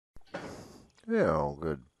Yeah,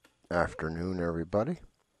 good afternoon, everybody.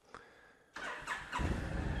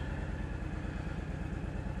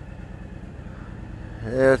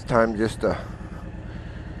 Yeah, it's time just to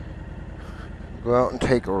go out and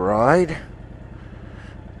take a ride.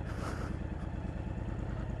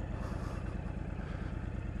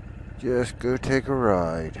 Just go take a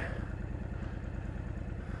ride.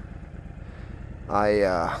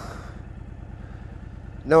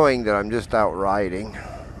 Knowing that I'm just out riding,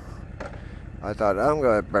 I thought I'm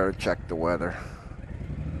gonna better check the weather.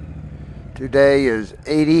 Today is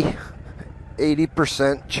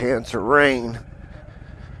 80% chance of rain,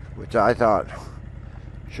 which I thought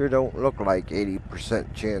sure don't look like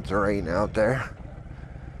 80% chance of rain out there.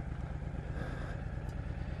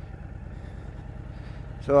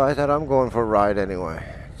 So I thought I'm going for a ride anyway.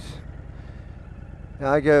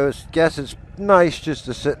 I guess it's nice just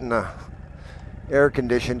to sit in a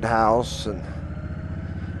air-conditioned house and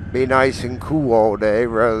be nice and cool all day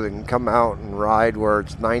rather than come out and ride where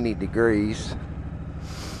it's 90 degrees.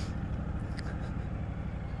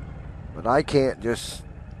 But I can't just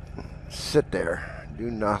sit there,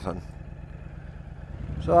 do nothing.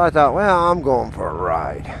 So I thought, well, I'm going for a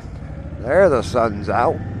ride. There, the sun's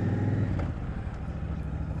out.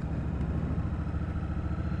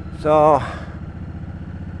 So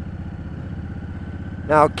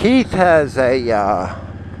now Keith has a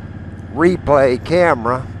replay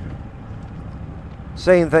camera.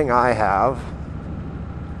 Same thing I have.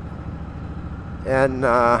 And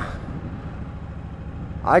I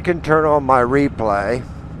can turn on my replay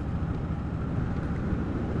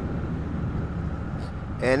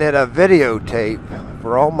and hit a videotape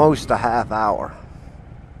for almost a half hour.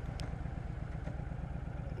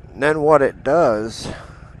 And then what it does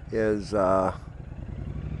is it'll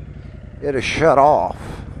shut off,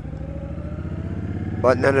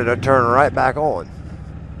 but then it'll turn right back on.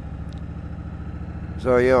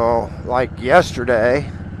 So, like yesterday,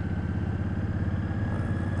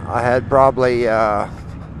 I had probably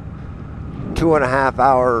 2.5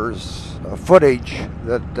 hours of footage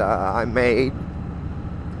that I made,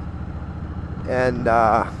 and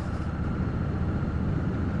I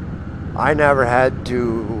never had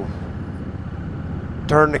to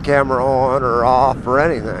turn the camera on or off or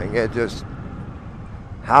anything. It just,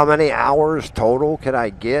 how many hours total can I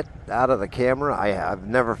get out of the camera? I have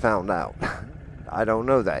never found out. I don't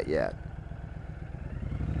know that yet.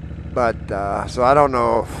 But so I don't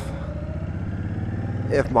know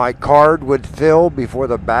if my card would fill before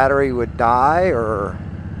the battery would die, or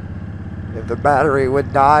if the battery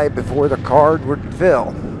would die before the card would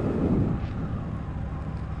fill.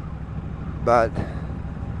 But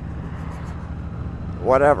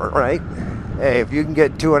whatever, right? Hey, if you can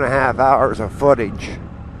get 2.5 hours of footage,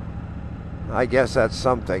 I guess that's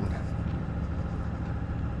something.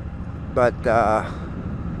 But of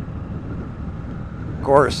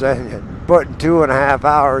course, putting 2.5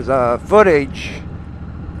 hours of footage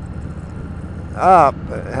up,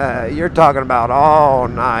 you're talking about all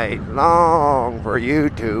night long for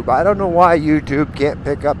YouTube. I don't know why YouTube can't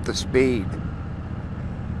pick up the speed.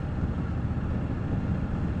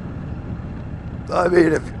 I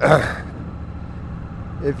mean,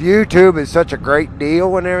 if YouTube is such a great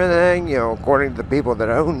deal and everything, according to the people that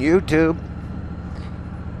own YouTube,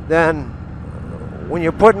 then when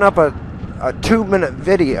you're putting up a 2-minute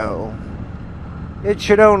video, it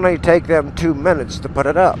should only take them 2 minutes to put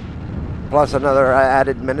it up, plus another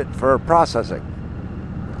added minute for processing.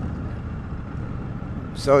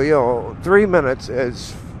 So, 3 minutes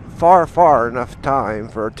is far enough time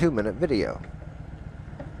for a 2-minute video.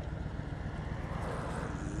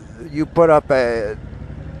 You put up a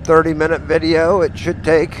 30-minute video, it should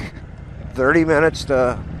take 30 minutes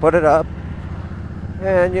to put it up,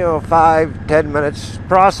 and 5-10 minutes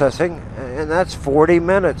processing, and that's 40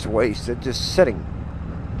 minutes wasted just sitting.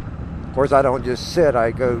 Of course, I don't just sit, I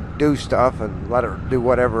go do stuff and let it do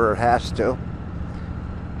whatever it has to.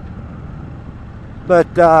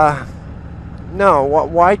 But no,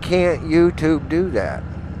 why can't YouTube do that?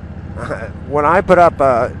 When I put up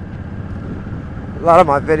a lot of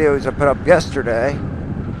my videos I put up yesterday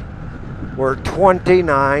were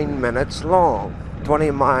 29 minutes long.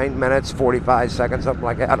 29 minutes, 45 seconds, something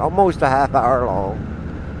like that. Almost a half hour long.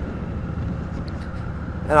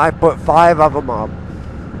 And I put 5 of them up.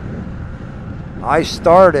 I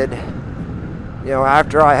started,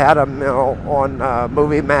 after I had them on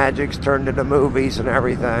Movie Magics, turned into movies and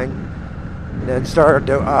everything. Then started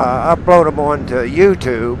to upload them onto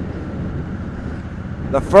YouTube.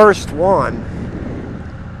 The first one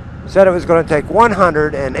said it was going to take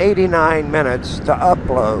 189 minutes to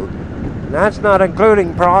upload. And that's not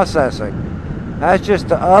including processing. That's just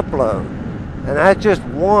to upload. And that's just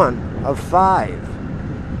one of 5.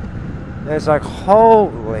 And it's like,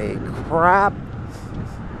 holy crap.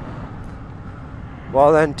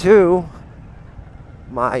 Well, then 2,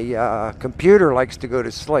 my computer likes to go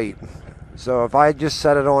to sleep. So if I just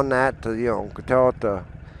set it on that to, tell it to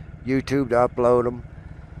YouTube to upload them,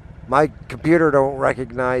 my computer don't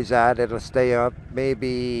recognize that. It'll stay up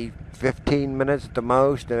maybe 15 minutes at the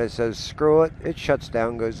most, and it says, screw it. It shuts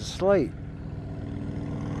down and goes to sleep.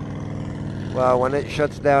 Well, when it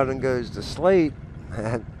shuts down and goes to sleep,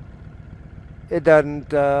 it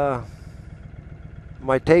doesn't,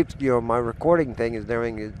 my tapes, my recording thing is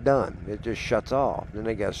everything is done. It just shuts off. Then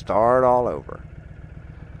they got to start all over.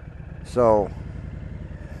 So,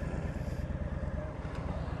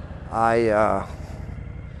 I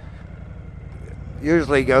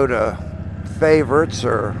usually go to favorites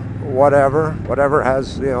or whatever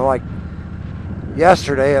has, like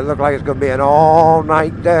yesterday, it looked like it's going to be an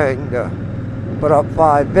all-night thing to put up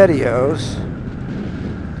 5 videos.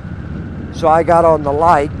 So I got on the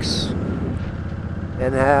likes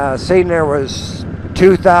and seen there was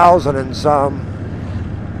 2,000 and some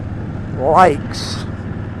likes,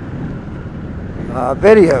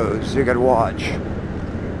 videos you could watch.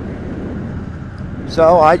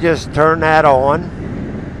 So I just turn that on,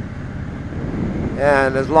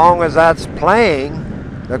 and as long as that's playing,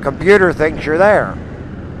 the computer thinks you're there.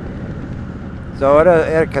 So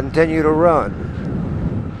it'll continue to run.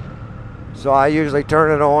 So I usually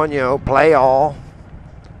turn it on, play all,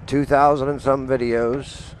 2,000 and some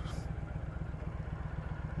videos,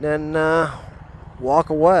 then walk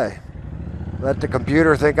away. Let the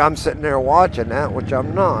computer think I'm sitting there watching that, which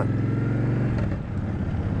I'm not.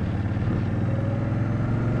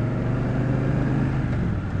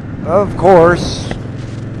 Of course,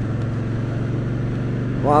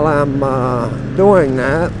 while I'm doing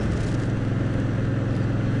that,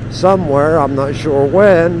 somewhere, I'm not sure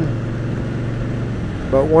when,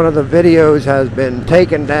 but one of the videos has been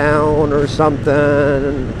taken down or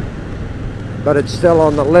something, but it's still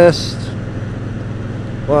on the list.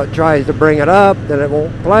 Well, it tries to bring it up, then it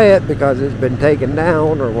won't play it because it's been taken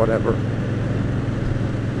down or whatever.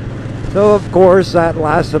 So, of course, that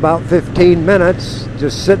lasts about 15 minutes,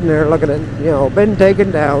 just sitting there looking at, been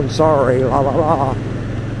taken down, sorry, la la la.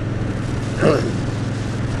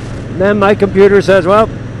 And then my computer says, well,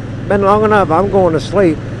 been long enough, I'm going to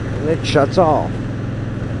sleep, and it shuts off.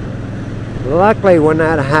 Luckily, when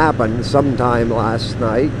that happened sometime last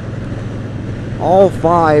night, all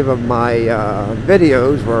 5 of my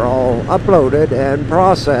videos were all uploaded and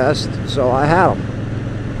processed, so I had them.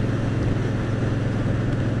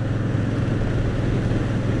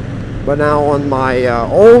 But now on my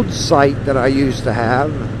old site that I used to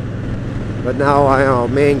have, but now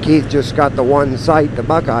me and Keith just got the one site, the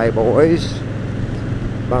Buckeye Boys.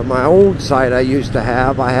 But my old site I used to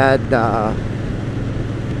have, I had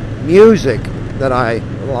music that I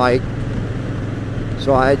liked.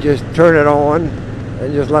 So I just turn it on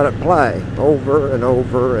and just let it play over and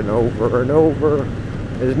over and over and over.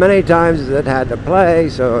 As many times as it had to play,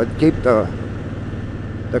 so it'd keep the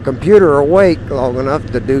computer awake long enough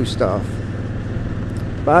to do stuff.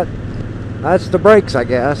 But that's the breaks, I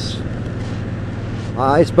guess.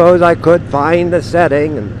 I suppose I could find a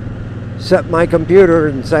setting and set my computer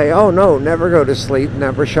and say, oh no, never go to sleep,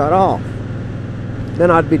 never shut off. Then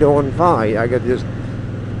I'd be doing fine. I could just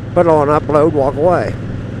put it on upload, walk away.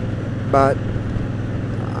 But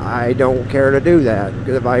I don't care to do that,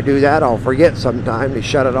 because if I do that, I'll forget sometime to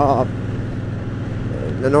shut it off.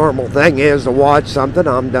 The normal thing is to watch something,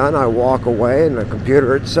 I'm done, I walk away, and the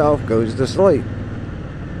computer itself goes to sleep.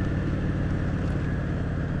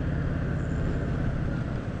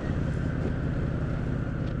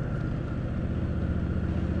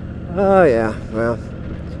 Oh yeah, well,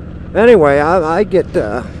 anyway, I get,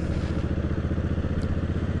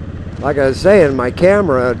 like I was saying, my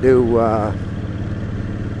camera do a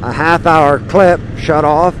half-hour clip, shut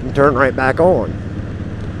off, and turn right back on.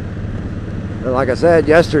 And like I said,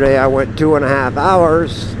 yesterday I went 2.5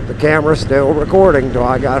 hours, the camera's still recording till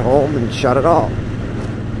I got home and shut it off.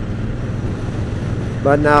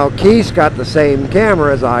 But now Keith's got the same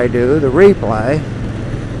camera as I do, the replay.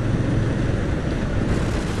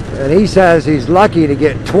 And he says he's lucky to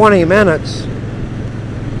get 20 minutes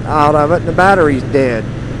out of it and the battery's dead.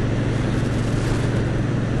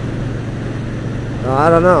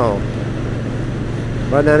 I don't know.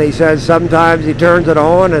 But then he says sometimes he turns it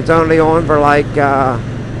on, it's only on for like,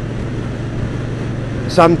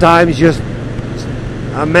 sometimes just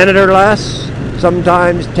a minute or less,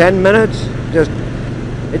 sometimes 10 minutes.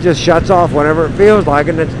 It just shuts off whenever it feels like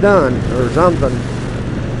it and it's done or something.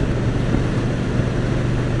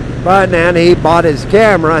 But then he bought his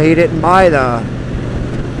camera. He didn't buy the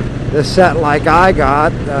set like I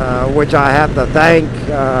got, which I have to thank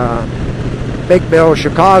Big Bill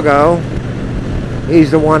Chicago.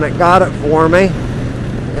 He's the one that got it for me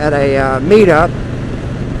at a meetup.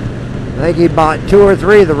 I think he bought 2 or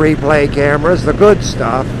 3 of the replay cameras, the good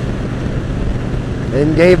stuff,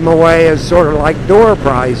 and gave them away as sort of like door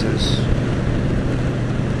prizes.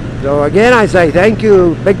 So again, I say thank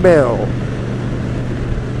you, Big Bill.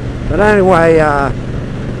 But anyway,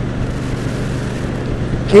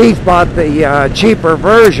 Keith bought the cheaper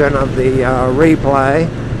version of the replay,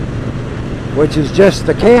 which is just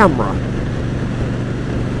the camera.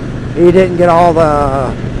 He didn't get all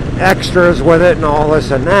the extras with it and all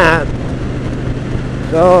this and that.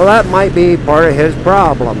 So that might be part of his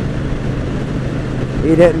problem.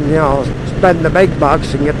 He didn't, you know, spend the big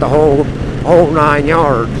bucks and get the whole 9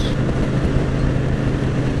 yards.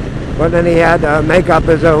 But then he had to make up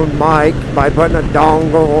his own mic by putting a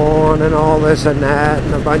dongle on and all this and that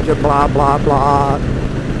and a bunch of blah blah blah.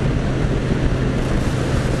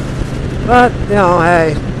 But, you know,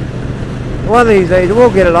 hey, one of these days we'll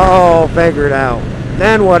get it all figured out.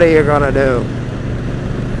 Then what are you gonna do?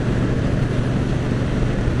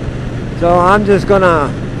 So I'm just gonna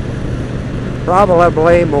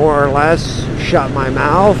probably more or less shut my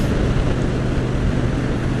mouth,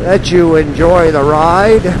 let you enjoy the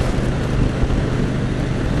ride.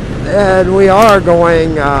 And we are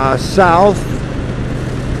going south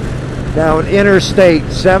down Interstate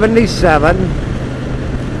 77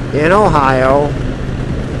 in Ohio,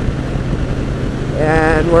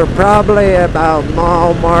 and we're probably about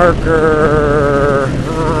mile marker,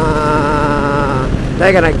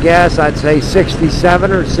 taking a guess, I'd say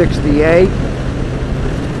 67 or 68.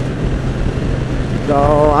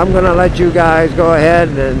 So I'm going to let you guys go ahead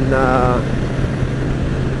and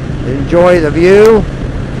enjoy the view,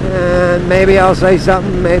 and maybe I'll say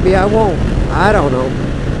something, maybe I won't. I don't know.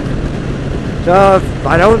 So if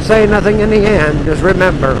I don't say nothing in the end, just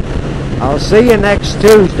remember, I'll see you next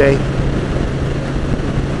Tuesday.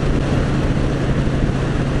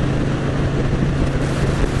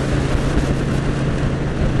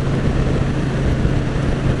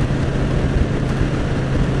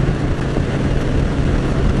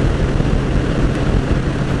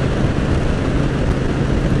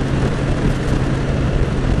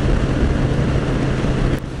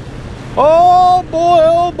 Oh boy,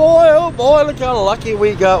 oh boy, oh boy, look how lucky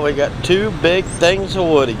we got. We got 2 big things of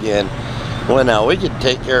wood again. Well, now we could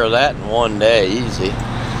take care of that in one day, easy.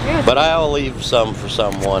 Yeah. But I'll leave some for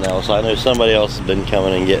someone else. I know somebody else has been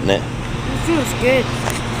coming and getting it. It feels good.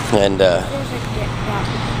 And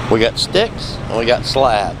we got sticks and we got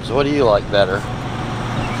slabs. What do you like better? Those.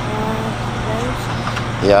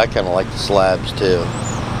 Yeah, I kind of like the slabs too.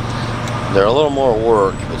 They're a little more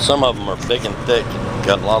work, but some of them are big and thick and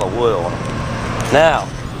got a lot of wood on them. Now,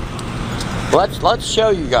 let's show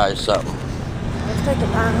you guys something. Let's take it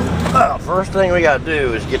on. Well, first thing we gotta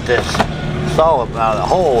do is get this saw up out of the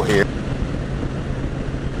hole here.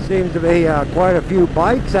 Seems to be quite a few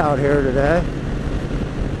bikes out here today.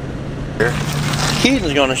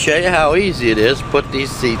 Keaton's gonna show you how easy it is to put these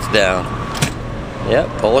seats down. Yep,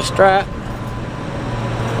 pull a strap,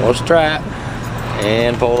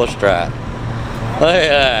 and pull the strap. Look at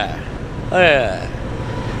that. Look at that.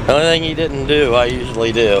 The only thing he didn't do, I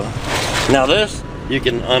usually do. Now this, you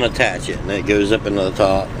can unattach it and it goes up into the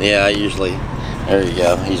top. Yeah, I usually, there you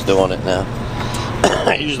go, he's doing it now.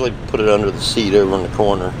 I usually put it under the seat over in the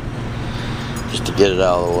corner just to get it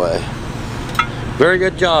out of the way. Very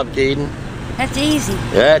good job, Keaton. That's easy.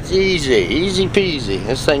 That's easy, easy peasy.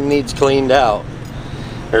 This thing needs cleaned out.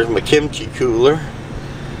 There's my kimchi cooler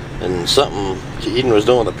and something Keaton was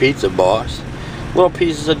doing with a pizza box. Little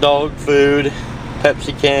pieces of dog food,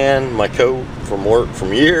 Pepsi can, my coat from work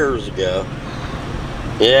from years ago.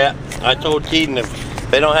 Yeah, I told Keaton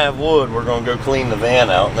if they don't have wood, we're gonna go clean the van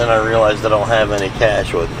out, and then I realized I don't have any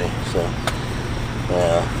cash with me, so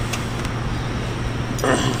yeah.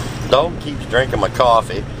 Dog keeps drinking my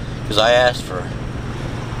coffee because I asked for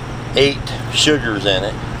 8 sugars in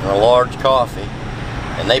it and a large coffee,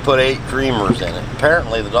 and they put 8 creamers in it.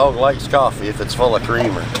 Apparently the dog likes coffee if it's full of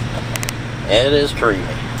creamer. It is creamy.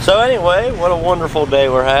 So anyway, what a wonderful day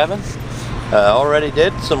we're having. Already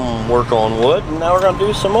did some work on wood, and now we're going to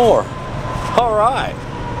do some more. All right.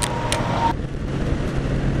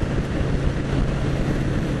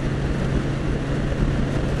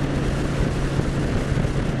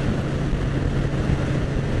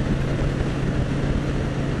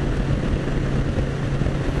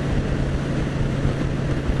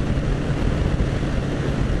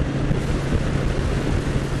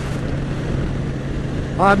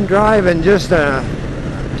 I'm driving just a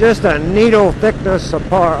needle thickness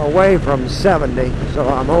apart away from 70, so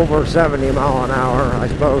I'm over 70 mile an hour, I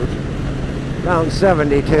suppose. Around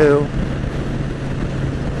 72.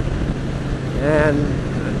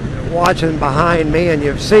 And watching behind me, and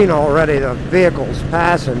you've seen already the vehicles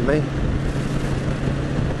passing me.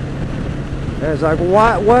 And it's like,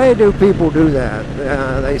 why do people do that?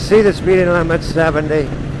 They see the speeding limit's 70.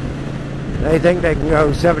 They think they can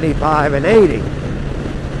go 75 and 80.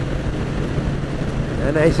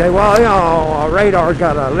 And they say, well, you know, a radar's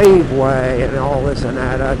got a leeway and all this and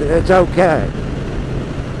that. It's okay.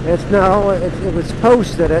 It was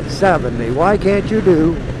posted at 70. Why can't you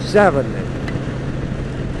do 70?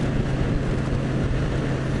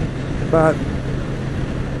 But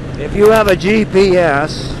if you have a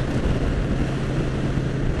GPS,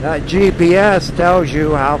 that GPS tells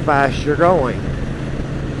you how fast you're going.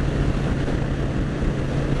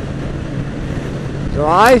 So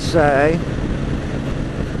I say,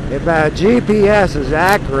 if that GPS is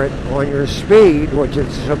accurate on your speed, which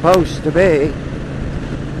it's supposed to be,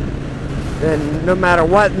 then no matter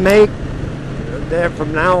what make,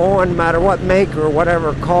 from now on, no matter what make or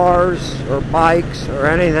whatever cars or bikes or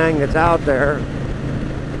anything that's out there,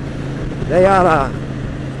 they ought to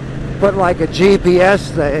put like a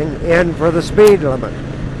GPS thing in for the speed limit,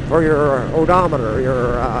 for your odometer,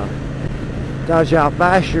 tells you how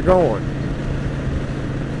fast you're going.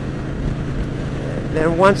 And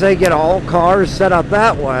then once they get all cars set up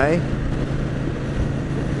that way,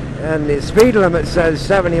 and the speed limit says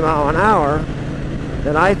 70 mile an hour,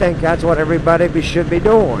 then I think that's what everybody should be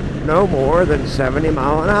doing. No more than 70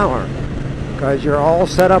 mile an hour. Because you're all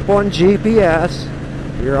set up on GPS.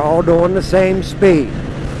 You're all doing the same speed.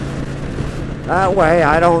 That way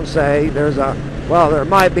I don't say there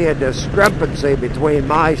might be a discrepancy between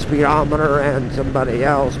my speedometer and somebody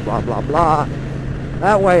else, blah, blah, blah.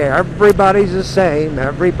 That way everybody's the same.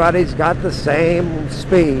 Everybody's got the same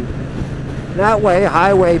speed. That way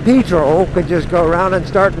Highway Patrol could just go around and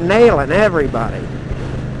start nailing everybody.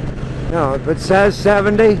 No, if it says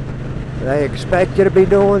 70, they expect you to be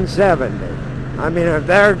doing 70. I mean, if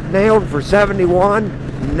they're nailed for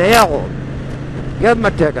 71, nail them. Give them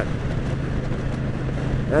a ticket.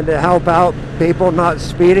 And to help out people not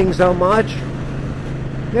speeding so much,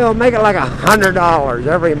 make it like $100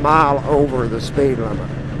 every mile over the speed limit.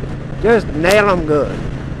 Just nail them good.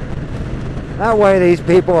 That way these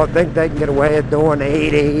people think they can get away with doing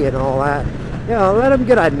 80 and all that. Let them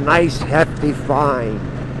get a nice hefty fine.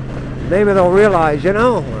 Maybe they'll realize, if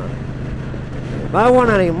I want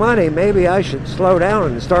any money, maybe I should slow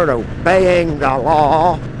down and start obeying the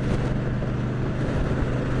law.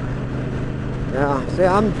 Yeah, see,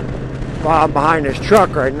 I'm behind this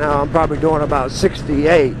truck right now. I'm probably doing about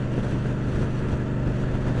 68.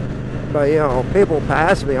 But, people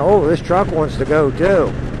pass me. Oh, this truck wants to go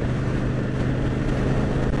too.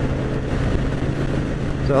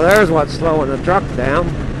 So there's what's slowing the truck down.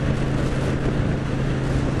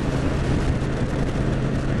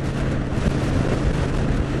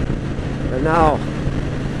 And now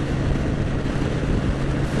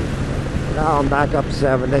I'm back up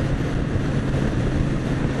 70.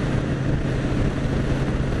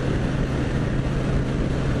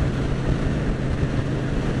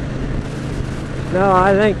 No,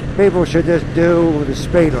 I think people should just do the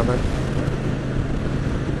speed limit.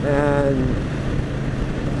 And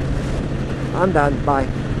I'm done. Bye.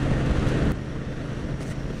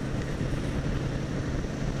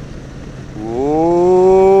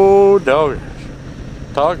 Whoa, doggers.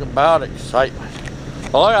 Talk about excitement.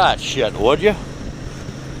 Well, look at that shit, would you?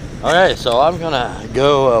 Alright, so I'm gonna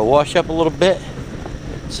go wash up a little bit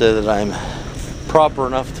so that I'm proper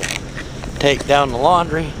enough to take down the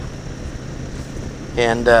laundry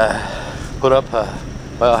and put up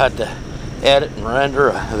I had to edit and render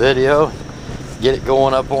a video, get it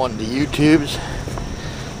going up on the YouTubes.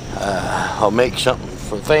 I'll make something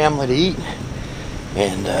for the family to eat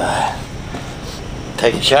and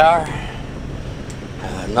take a shower.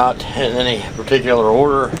 Not in any particular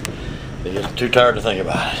order because I'm too tired to think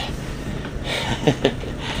about it.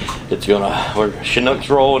 It's Chinook's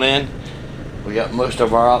rolling in. We got most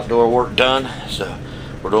of our outdoor work done, so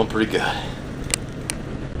we're doing pretty good.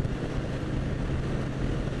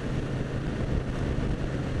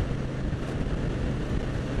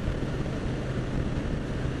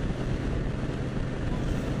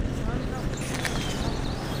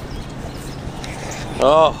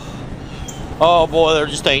 Oh boy, there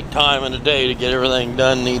just ain't time in the day to get everything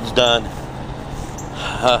done needs done.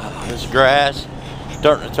 This grass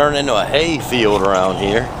starting to turn into a hay field around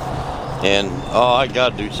here, and I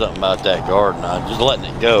gotta do something about that garden. I'm just letting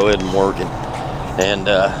it go isn't working. And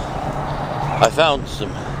I found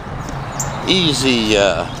some easy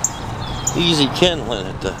kindling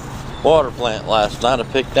at the water plant last night. I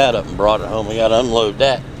picked that up and brought it home. I got to unload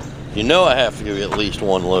that. You know I have to go get at least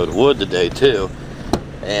one load of wood today too.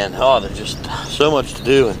 And oh, there's just so much to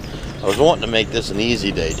do. And I was wanting to make this an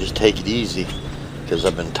easy day, just take it easy, because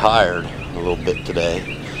I've been tired a little bit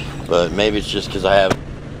today. But maybe it's just because I haven't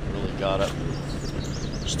really got up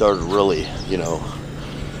and started really, you know,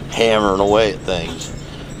 hammering away at things.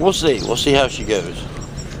 We'll see. We'll see how she goes.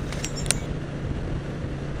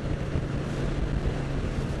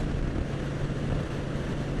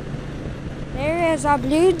 There is a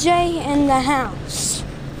blue jay in the house.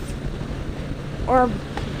 Or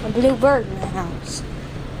a blue bird in the house.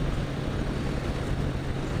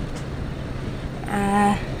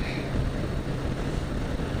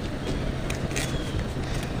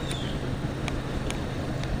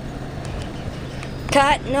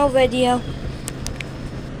 Cut, no video.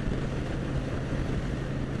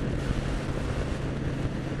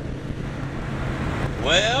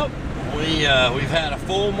 Well, we've had a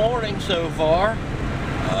full morning so far.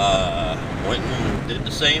 Went and did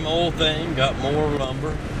the same old thing, got more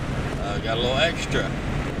lumber, got a little extra,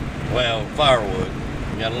 well, firewood.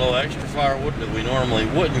 We got a little extra firewood that we normally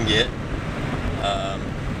wouldn't get.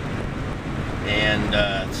 And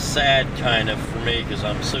it's sad kind of for me because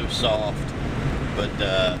I'm so soft. But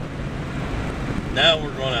now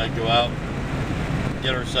we're going to go out and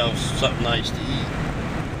get ourselves something nice to eat.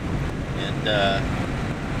 And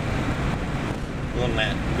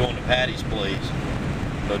going to Patty's place.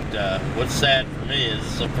 But what's sad for me is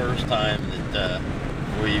it's the first time that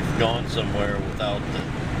we've gone somewhere without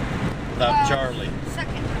Charlie.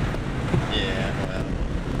 Second. Yeah, well,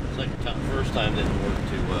 first time didn't work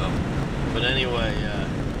too well. But anyway,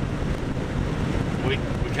 we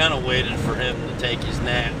kind of waited for him to take his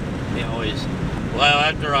nap. He always, well,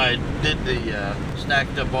 after I did the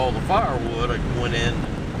stacked up all the firewood, I went in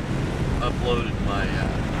and uploaded my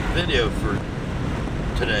video for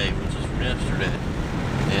today, which is from yesterday.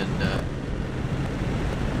 And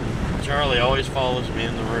Charlie always follows me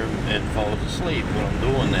in the room and falls asleep when I'm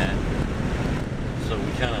doing that. So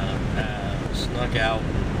we kind of snuck out.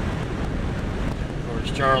 Of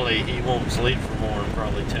course, Charlie, he won't sleep for more than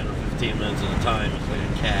probably 10 or 15 minutes at a time. He's like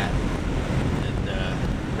a cat.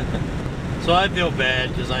 And so I feel bad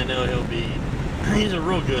because I know he's a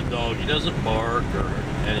real good dog. He doesn't bark or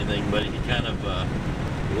anything, but he kind of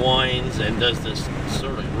whines and does this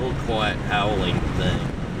sort of real quiet howling thing.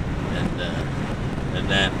 And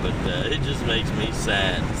that, but it just makes me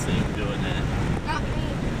sad to see him doing that. Not me.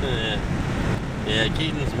 Yeah,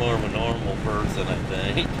 Keaton's more of a normal person, I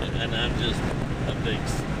think, and I'm just a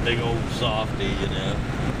big old softy, you know.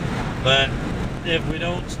 But if we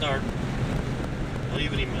don't start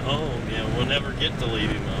leaving him at home, you know, we'll never get to leave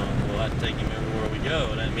him at home. We'll have to take him everywhere we go,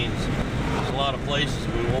 and that means there's a lot of places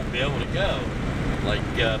we won't be able to go, like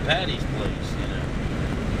Patty's place, you know.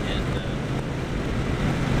 And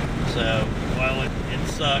so, while it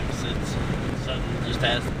sucks, it's something that just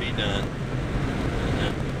has to be done.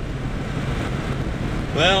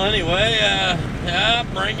 Well, anyway, yeah,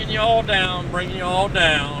 bringing you all down,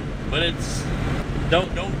 but it's,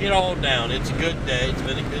 don't get all down. It's a good day. It's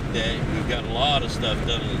been a good day. We've got a lot of stuff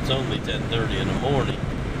done, and it's only 10:30 in the morning.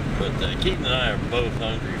 But Keaton and I are both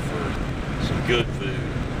hungry for some good food.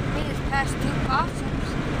 We just passed 2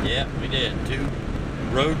 possums. Yeah, we did. 2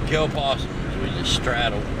 roadkill possums we just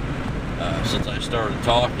straddled. Since I started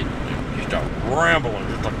talking, you start rambling,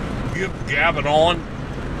 just like gabbing on.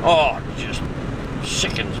 Oh, it just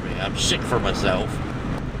sickens me. I'm sick for myself.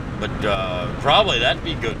 But probably that'd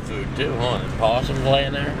be good food too, huh? The possums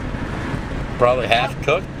laying there, probably half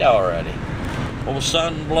cooked already. Old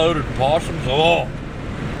sun-bloated possums. Oh,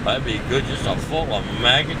 that'd be good. Just a full of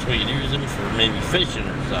maggots. We could use them for maybe fishing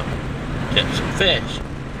or something. Catch some fish.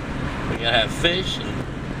 We gotta have fish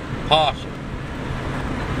and possum.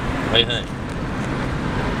 What do you think?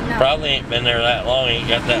 No. Probably ain't been there that long. Ain't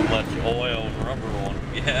got that much oil and rubber on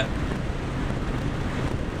it yet.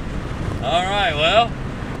 All right, well,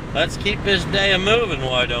 let's keep this day a-moving,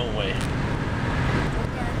 why don't we?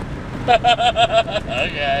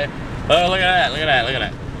 Okay. Oh, look at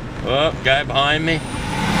that. Oh, guy behind me.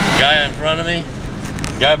 Guy in front of me.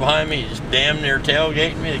 Guy behind me is damn near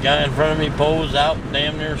tailgating me. The guy in front of me pulls out and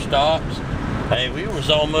damn near stops. Hey, we was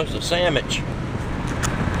almost a sandwich.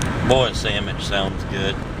 Boy, a sandwich sounds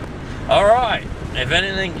good. All right. If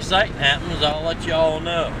anything exciting happens, I'll let y'all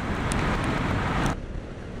know.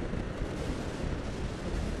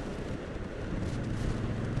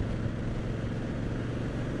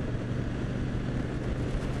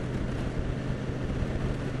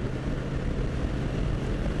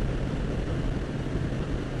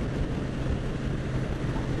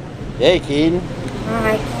 Hey, Keaton.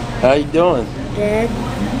 Hi. How you doing? Good.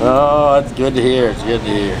 Oh, that's good to hear. It's good to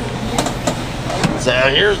hear. So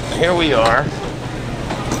here we are.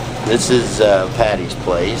 This is Patty's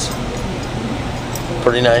place.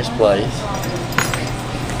 Pretty nice place.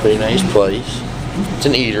 Pretty nice place. It's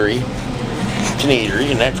an eatery. It's an eatery,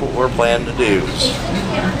 and that's what we're planning to do is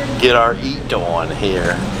get our eat on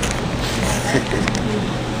here.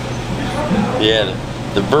 Yeah,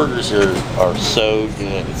 the burgers here are so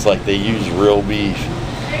good. It's like they use real beef.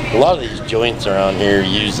 A lot of these joints around here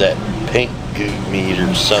use that pink goo meat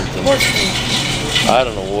or something. Horse meat. I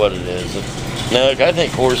don't know what it is. No, I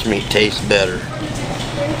think horse meat tastes better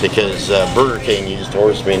because Burger King used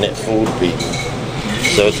horse meat and it fooled people.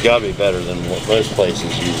 So it's got to be better than what most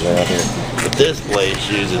places use around here. But this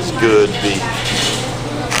place uses good beef.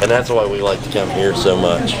 And that's why we like to come here so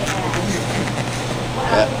much.